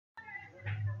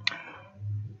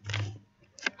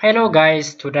Hello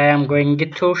guys, today I'm going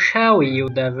to show you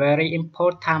the very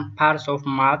important parts of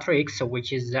matrix,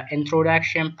 which is the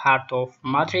introduction part of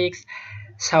matrix.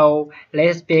 So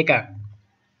let's begin.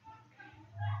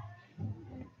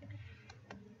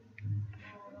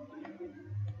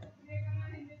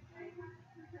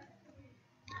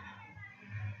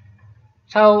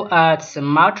 So it's a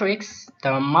matrix.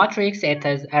 The matrix, it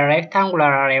is a rectangular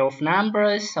array of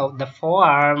numbers of the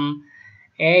form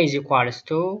A is equals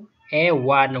to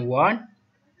A1 1.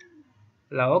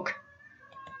 Look,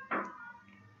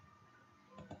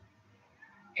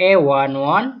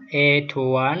 A11,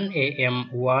 A21,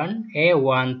 AM1,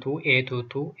 A12,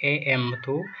 A22,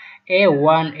 AM2,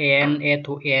 A1n,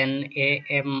 A2n,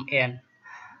 AMN.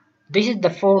 This is the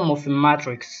form of a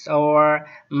matrix, or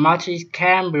matrix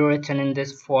can be written in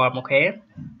this form, okay?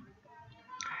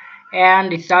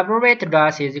 And its abbreviated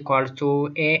as is equal to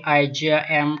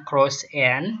AIGM cross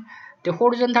N. The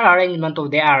horizontal arrangement of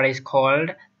the array is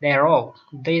called the row.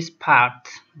 This part,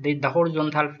 the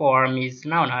horizontal form, is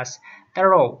known as the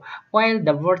row, while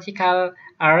the vertical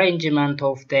arrangement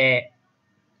of the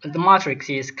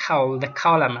matrix is called the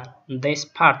column. This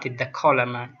part is the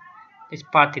column. This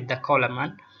part is the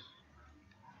column.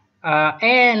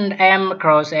 And M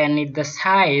cross N is the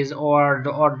size or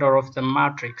the order of the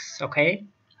matrix. Okay.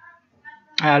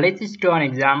 Let's do an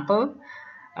example.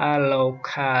 Look,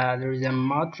 there is a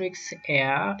matrix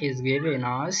A is given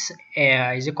us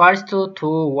A is equals to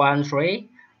 2 1 3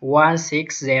 1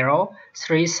 6 0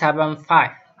 3 7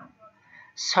 5.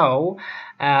 So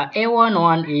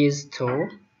A11 is 2,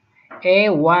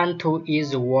 A12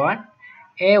 is 1,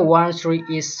 A13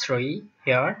 is 3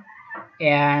 here,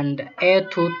 and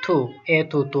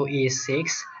A22 is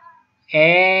 6,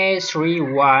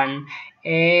 A31,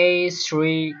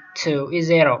 A32 is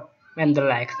 0, and the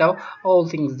like. So all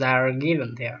things are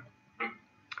given there.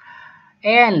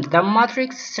 And the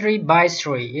matrix 3 by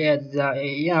 3,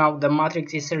 the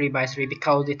matrix is 3 by 3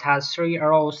 because it has 3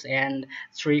 rows and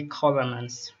 3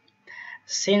 columns.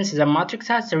 Since the matrix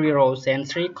has 3 rows and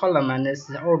 3 columns,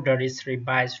 the order is 3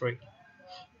 by 3.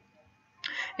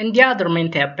 And the other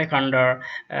main topic under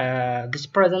this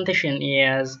presentation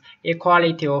is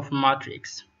equality of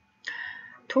matrix.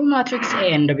 Two matrices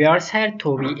A and B are said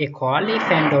to be equal if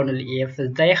and only if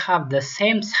they have the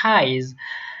same size,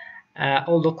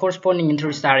 all the corresponding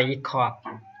integers are equal.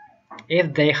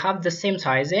 If they have the same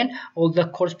size and all the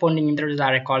corresponding integers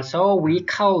are equal, so we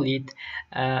call it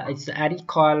it's an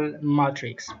equal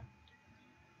matrix.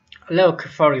 Look,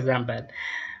 for example,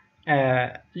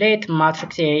 let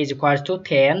matrix A is equal to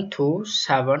 10, 2,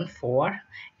 7, 4,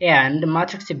 and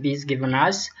matrix B is given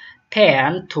as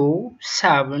 10, 2,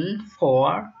 7,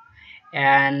 4,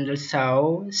 and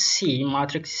so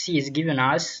matrix C is given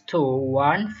as 2,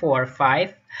 1, 4,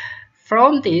 5.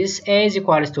 From this, A is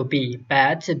equal to B,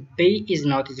 but B is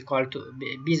not equal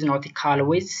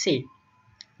with C.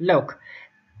 Look,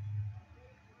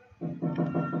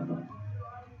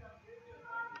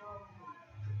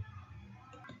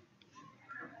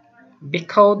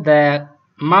 because the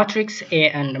matrix A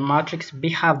and matrix B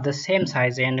have the same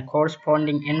size and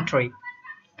corresponding entry.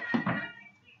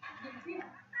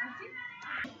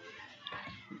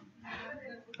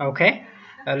 Okay,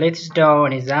 let's do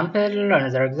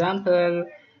another example.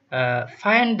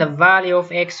 Find the value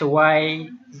of x, y,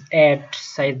 z.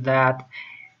 Say that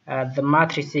the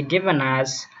matrix is given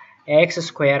as x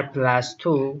squared plus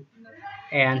 2,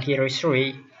 and here is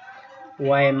 3,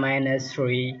 y minus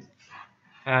 3,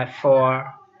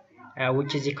 4,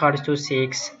 which is equal to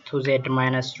 6, 2z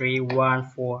minus 3, 1,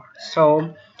 4.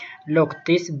 So look,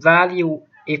 this value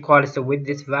equals with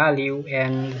this value,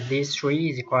 and this 3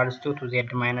 is equals to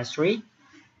 2z minus 3.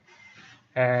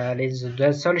 Let's do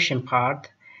the solution part.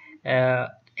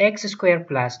 X squared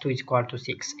plus 2 is equal to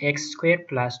 6. X squared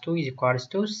plus 2 is equals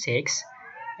to 6,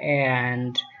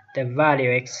 and the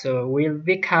value x will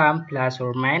become plus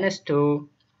or minus 2,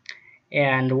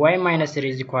 and y minus 3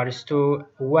 is equals to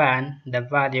 1. The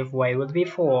value of y will be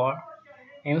 4,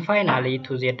 and finally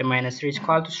 2z minus 3 is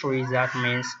equal to 3. That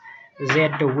means z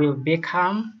will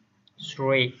become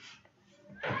 3.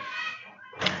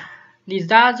 This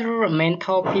other main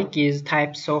topic is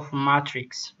types of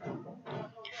matrix.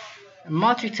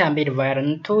 Matrix can be divided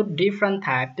into two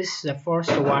types. The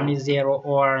first one is zero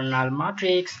or null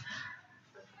matrix.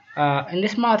 In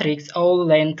this matrix, all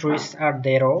the entries are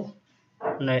zero.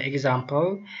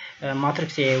 Example,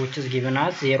 matrix A, which is given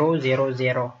as 0, 0,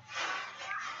 0.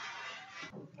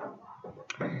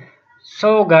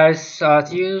 So guys,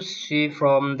 as you see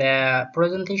from the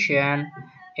presentation,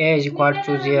 A is equal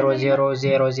to 0, 0,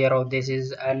 0, 0. This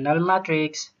is a null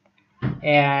matrix.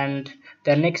 And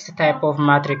the next type of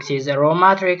matrix is a row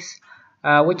matrix.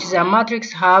 which is a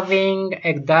matrix having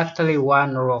exactly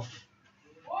one row.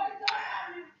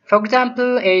 For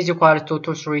example, A is equal to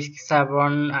 2, 3,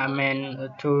 7,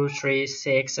 2, 3,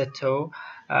 6, 2,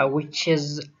 which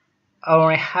is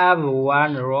only have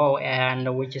one row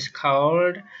and which is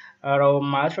called a row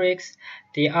matrix.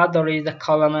 The other is the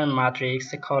column matrix.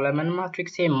 The column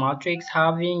matrix is a matrix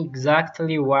having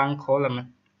exactly one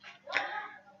column.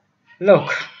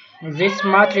 Look, this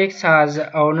matrix has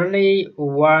only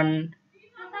one.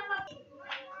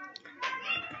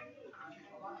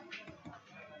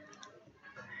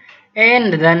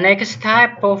 And the next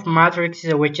type of matrix,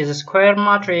 which is a square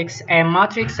matrix, a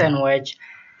matrix in which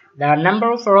the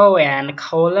number of rows and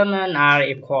columns are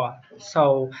equal.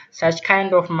 So such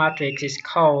kind of matrix is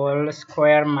called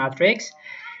square matrix.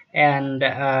 And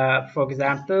for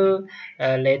example,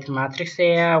 let matrix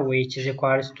A, which is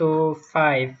equals to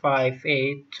 5, 5,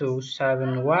 8, 2,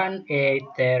 7, 1, 8,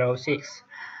 0, 6,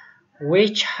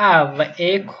 which have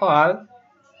equal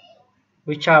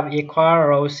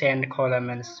rows and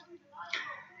columns.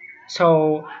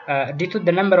 So due to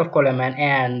the number of column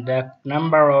and the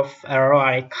number of row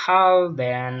are equal,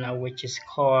 then which is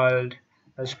called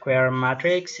a square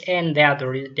matrix, and the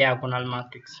other is diagonal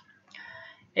matrix.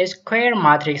 A square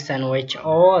matrix in which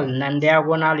all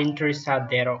non-diagonal entries are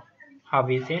zero. Have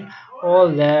you seen? All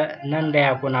the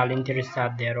non-diagonal entries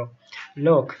are zero.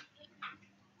 Look,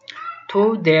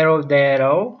 2 0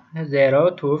 0 0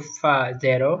 2 5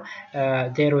 0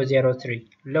 0 0 3.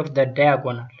 Look the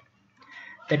diagonal.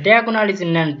 The diagonal is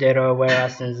non-zero,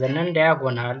 whereas the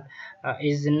non-diagonal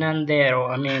is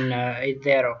non-zero. It's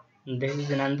zero. This is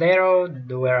non-zero,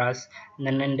 whereas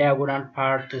the non-diagonal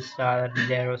part is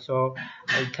zero. So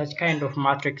such kind of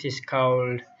matrix is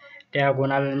called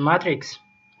diagonal matrix.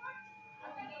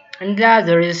 And the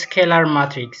other is scalar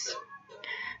matrix.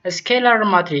 A scalar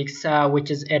matrix, which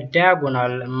is a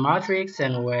diagonal matrix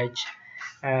in which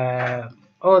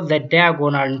all the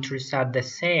diagonal entries are the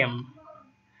same.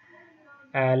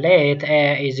 Let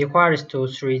A is equals to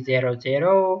 300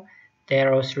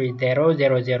 030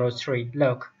 003.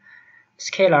 Look,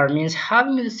 scalar means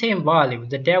having the same value.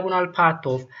 The diagonal part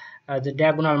of the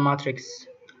diagonal matrix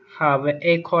have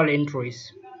equal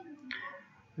entries.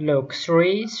 Look,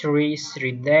 3, 3,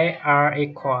 3, they are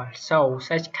equal. So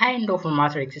such kind of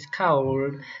matrix is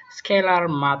called scalar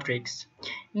matrix.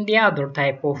 The other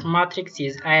type of matrix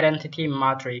is identity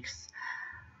matrix.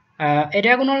 A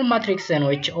diagonal matrix in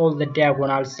which all the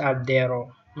diagonals are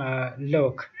zero.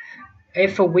 Look,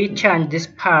 if we change this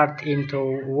part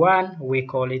into 1, we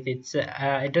call it its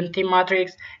identity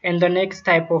matrix, and the next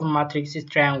type of matrix is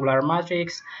triangular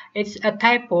matrix. It's a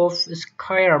type of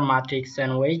square matrix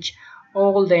in which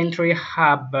all the entry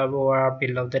above or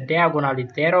below the diagonal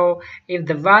is 0. If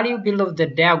the value below the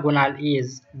diagonal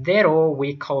is 0,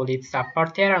 we call it upper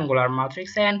triangular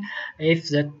matrix, and if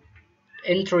the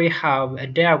entry have a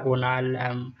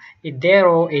diagonal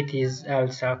zero, it is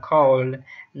also called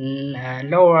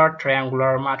lower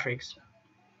triangular matrix.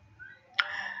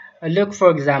 Look, for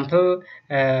example,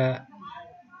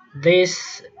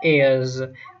 this is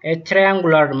a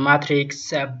triangular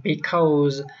matrix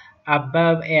because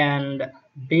above and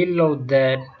below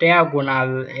the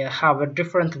diagonal have a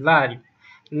different value.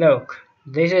 Look,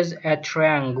 this is a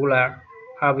triangular.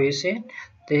 Have you seen?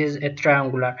 This is a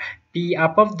triangular. The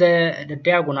above the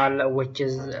diagonal, which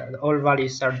is all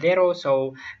values are 0,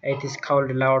 so it is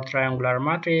called lower triangular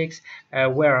matrix,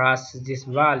 whereas this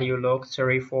value, look,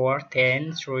 3 4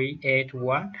 10 3 8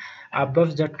 1,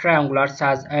 above the triangular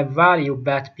has a value,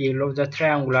 but below the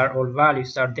triangular all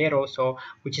values are 0, so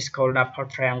which is called upper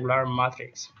triangular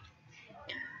matrix.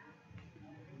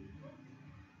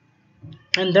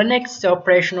 And the next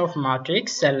operation of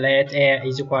matrix, let A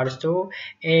is equals to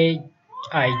A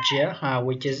ij,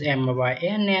 which is m by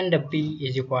n, and B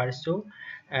is equals to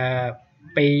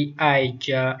B ij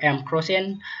m cross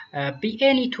n, be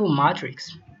any two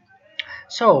matrix.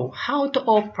 So how to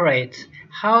operate,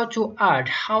 how to add,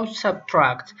 how to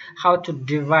subtract, how to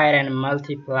divide and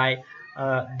multiply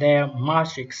the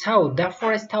matrix. So the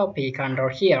first topic under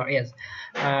here is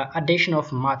addition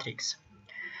of matrix.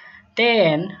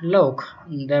 Then look,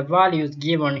 the values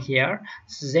given here,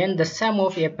 then the sum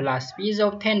of A plus B is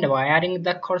obtained by adding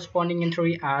the corresponding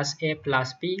entry as A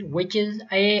plus B, which is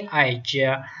A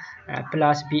ij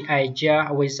plus B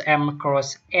ij with m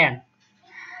cross n.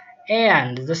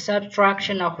 And the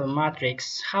subtraction of a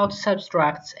matrix, how to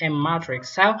subtract a matrix.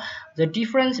 So the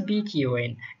difference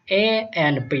between A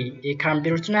and B, it can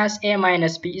be written as A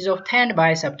minus B, is obtained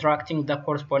by subtracting the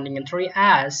corresponding entry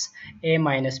as A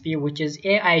minus B, which is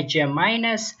Aij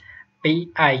minus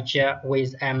Bij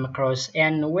with m cross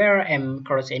n, where m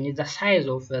cross n is the size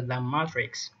of the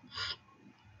matrix.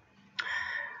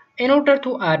 In order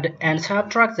to add and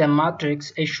subtract the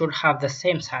matrix, it should have the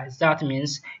same size. That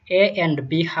means A and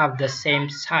B have the same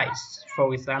size.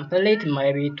 For example, it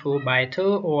may be 2 by 2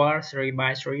 or 3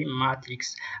 by 3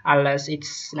 matrix, unless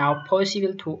it's now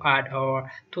possible to add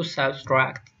or to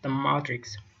subtract the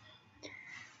matrix.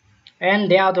 And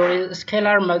the other is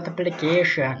scalar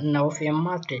multiplication of a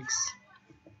matrix.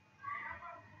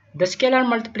 The scalar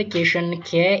multiplication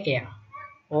Ka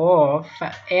of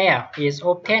A is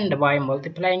obtained by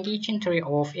multiplying each entry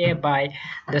of A by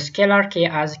the scalar K,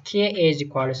 as K is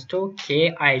equals to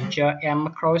Kij M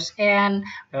cross N,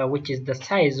 which is the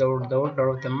size or the order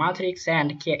of the matrix,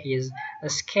 and K is a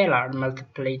scalar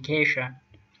multiplication.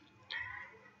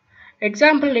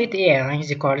 Example, let A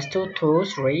is equals to 2,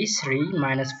 3, 3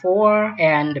 minus 4,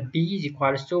 and B is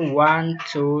equals to 1,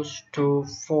 2, 2,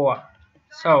 4.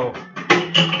 So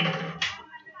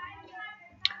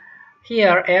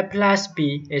here A plus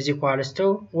B is equals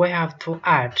to, we have to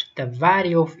add the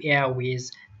value of A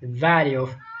with the value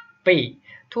of B.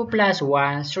 2 plus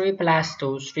 1, 3 plus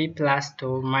 2, 3 plus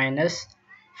 2 minus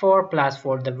 4 plus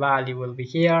 4, the value will be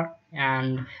here.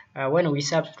 And when we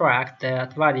subtract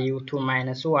that value, 2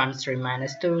 minus 1, 3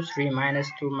 minus 2, 3 minus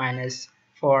 2 minus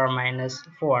 4 minus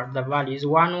 4, the value is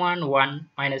 1, 1, 1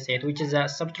 minus 8, which is a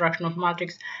subtraction of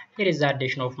matrix. Here is the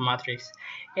addition of matrix.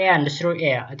 And through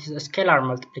A, it is a scalar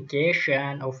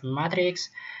multiplication of matrix.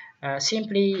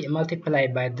 Simply multiply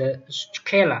by the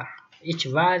scalar. Each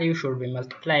value should be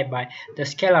multiplied by the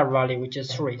scalar value, which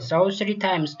is 3. So 3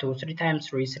 times 2, 3 times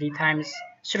 3, 3 times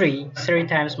 3, 3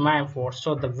 times minus 4.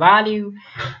 So the value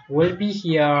will be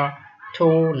here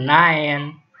 2,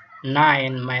 9,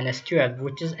 9 minus 12,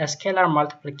 which is a scalar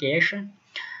multiplication.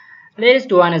 Let's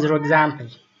do another example.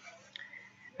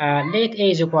 Let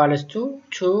A is equals to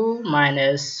 2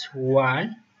 minus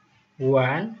 1,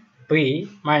 1, B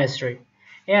minus 3.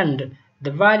 And the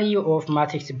value of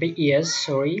matrix B is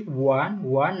 3, 1,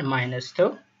 1 minus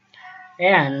 2.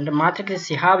 And matrix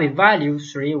C have a value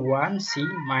 3, 1, C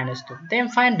minus 2. Then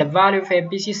find the value of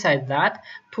ABC such that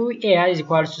 2A is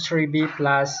equals to 3B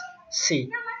plus C.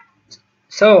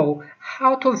 So,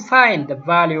 how to find the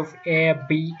value of A,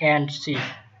 B, and C?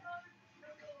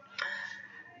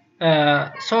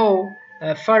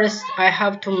 First I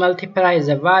have to multiply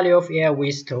the value of A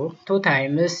with 2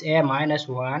 times A minus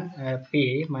 1,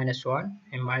 B minus 1,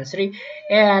 and minus 3,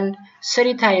 and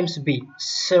 3 times B,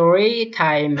 3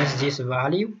 times this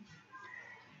value,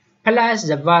 plus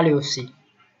the value of C,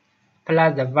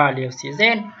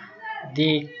 then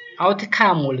the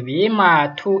outcome will be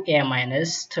 2A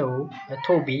minus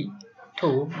 2B,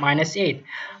 2 minus 8,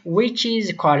 which is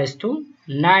equals to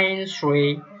 9,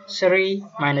 3, 3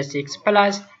 minus 6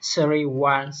 plus 3,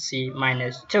 1, C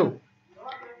minus 2.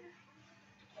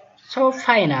 So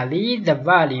finally the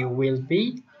value will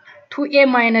be 2A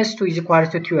minus 2 is equal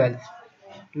to 12.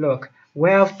 Look,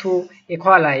 we have to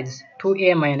equalize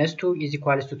 2A minus 2 is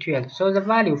equal to 12. So the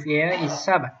value of A is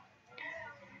 7.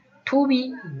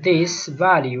 2B, this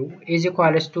value is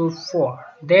equals to 4.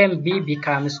 Then B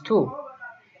becomes 2.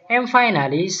 And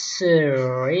finally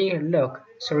 3, look,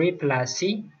 3 plus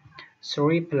C,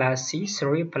 3 plus C,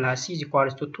 3 plus C is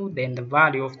equals to 2, then the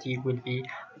value of T will be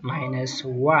minus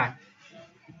 1.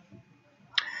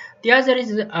 The other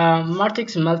is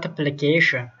matrix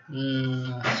multiplication.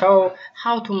 So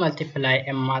how to multiply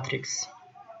a matrix?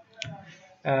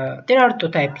 There are two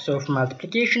types of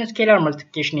multiplication: scalar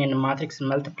multiplication and matrix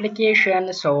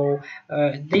multiplication. So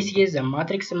this is a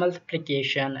matrix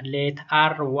multiplication. Let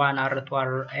R1, R2,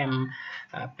 Rm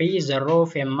be the row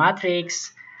of a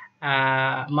matrix.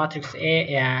 Matrix A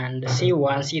and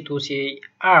C1, C2,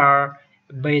 Cr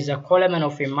by the column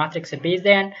of a matrix B.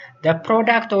 Then the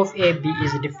product of AB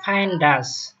is defined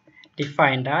as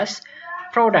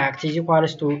product is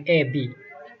equals to AB,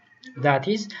 that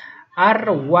is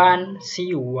R1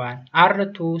 C1,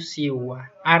 R2 C1,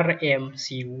 Rm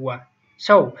C1.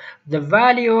 So the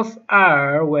value of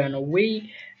R, when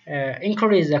we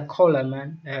increase the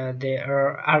column, the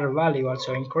R value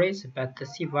also increase, but the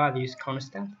C value is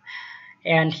constant.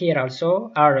 And here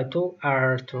also R2,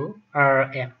 R2,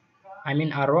 Rm. I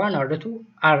mean R1, R2,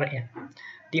 Rm.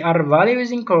 The R value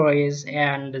is increased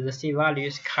and the C value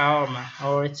is common,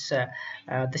 or it's the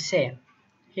same.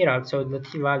 Here also the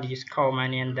T value is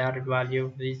common and the R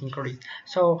value is increased.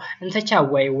 So in such a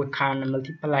way we can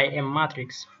multiply a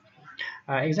matrix.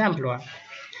 Example 1.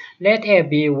 Let A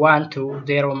be 1, 2,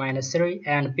 0, minus 3,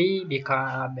 and B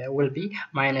will be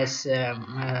minus,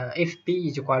 if B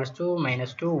is equals to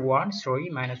minus 2, 1, 3,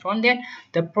 minus 1, then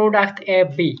the product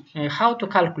AB. How to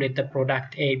calculate the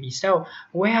product AB? So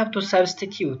we have to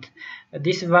substitute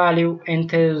this value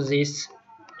into this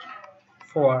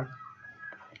 4.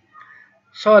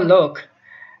 So look,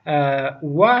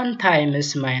 1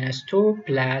 times minus 2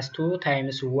 plus 2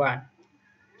 times 1.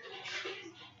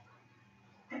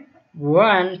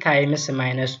 1 times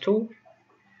minus 2,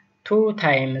 2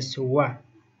 times 1.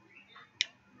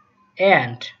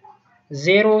 And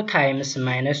 0 times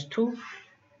minus 2,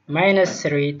 minus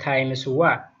 3 times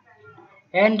 1.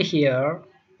 And here,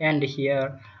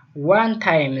 1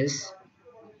 times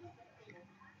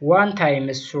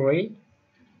 3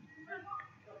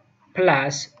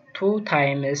 plus 2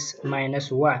 times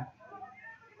minus 1.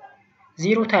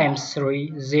 0 times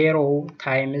 3, 0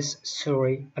 times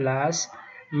 3 plus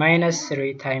minus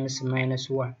 3 times minus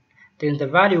 1. Then the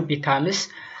value becomes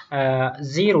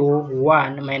 0,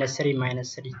 1, minus 3,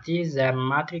 minus 3. This is the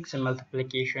matrix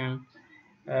multiplication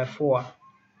 4.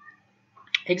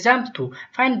 Example 2.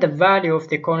 Find the value of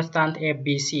the constant a,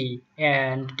 b, c,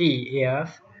 and d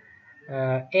if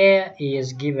a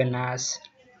is given as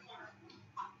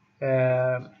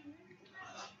in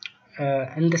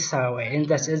this way, in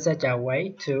such a way,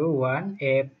 2, 1,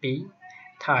 a, b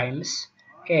times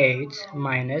 8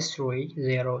 minus 3,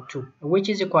 0, 2, which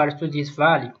is equal to this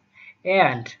value.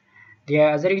 And the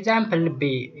other example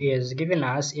b is given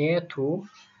as a 2,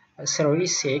 3,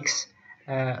 6,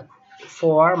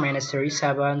 4 minus 3,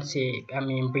 7, c,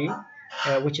 b,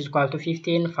 which is equal to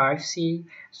 15, 5c,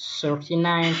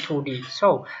 39, 2d.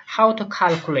 So how to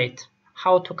calculate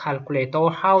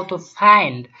or how to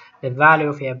find the value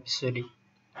of ABCD?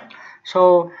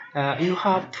 So you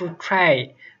have to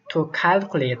try to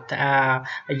calculate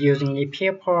using a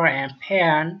paper and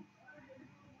pen.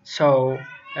 So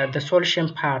the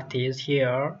solution part is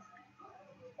here.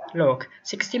 Look,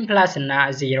 16 plus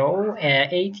 0,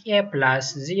 8a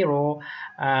plus 0,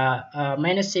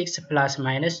 minus 6 plus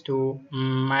minus 2,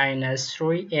 minus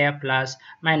 3a plus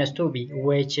minus 2b,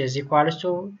 which is equal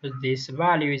to this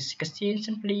value is 16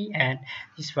 simply, and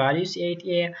this value is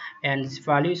 8a, and this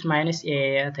value is minus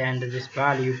 8, and this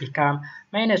value become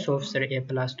minus of 3a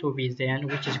plus 2b, then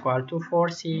which is equal to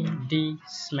 4c, d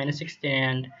minus 16,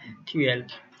 and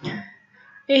 12.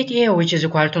 8a, which is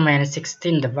equal to minus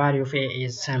 16, the value of a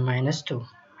is minus 2.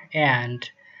 And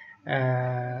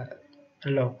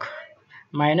look,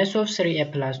 minus of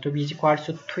 3a plus 2b is equal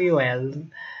to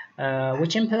 12,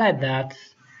 which implies that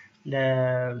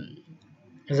the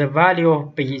value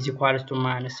of b is equal to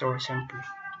minus 3 simply.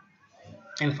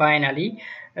 And finally,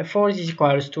 4 is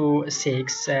equals to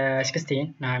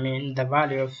 16. I mean, the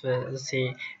value of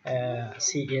c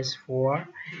is 4,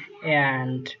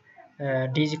 and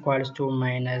d is equals to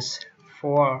minus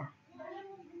 4.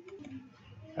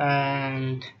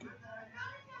 And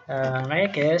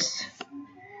like this,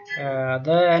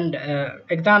 then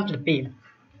example b.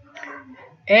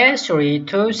 A3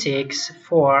 2 6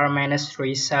 4 minus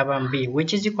 3 7b,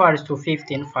 which is equals to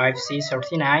 15 5c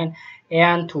 39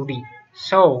 and 2d.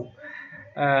 So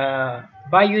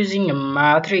by using a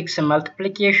matrix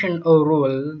multiplication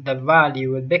rule, the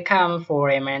value will become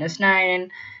 4a minus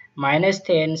 9 minus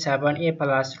 10 7a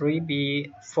plus 3b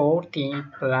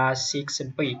 14 plus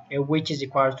 6b, which is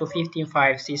equal to 15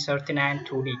 5c 39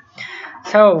 2d.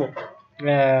 So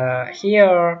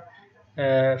here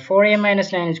 4a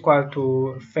minus 9 is equal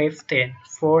to 15.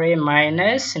 4a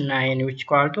minus 9 which is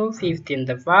equal to 15.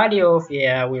 The value of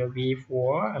a will be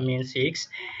 4, I mean 6,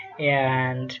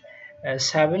 and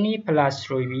 7e plus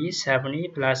 3b,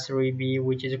 7e plus 3b,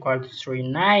 which is equal to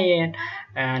 39,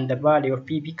 and the value of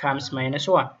b becomes minus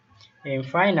 1. And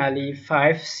finally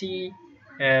 5c,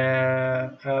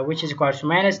 which is equal to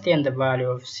minus 10, the value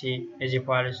of c is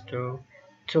equal to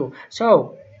 2.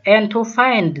 So, and to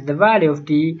find the value of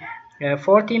d,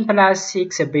 14 plus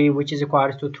 6b, which is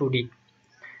equal to 2d.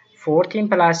 14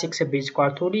 plus 6b is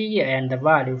equal to d, and the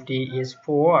value of d is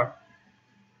 4.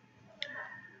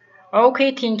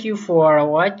 Okay, thank you for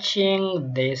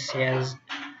watching. This is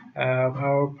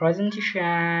our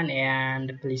presentation,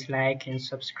 and please like and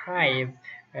subscribe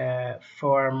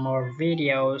for more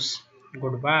videos.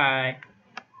 Goodbye.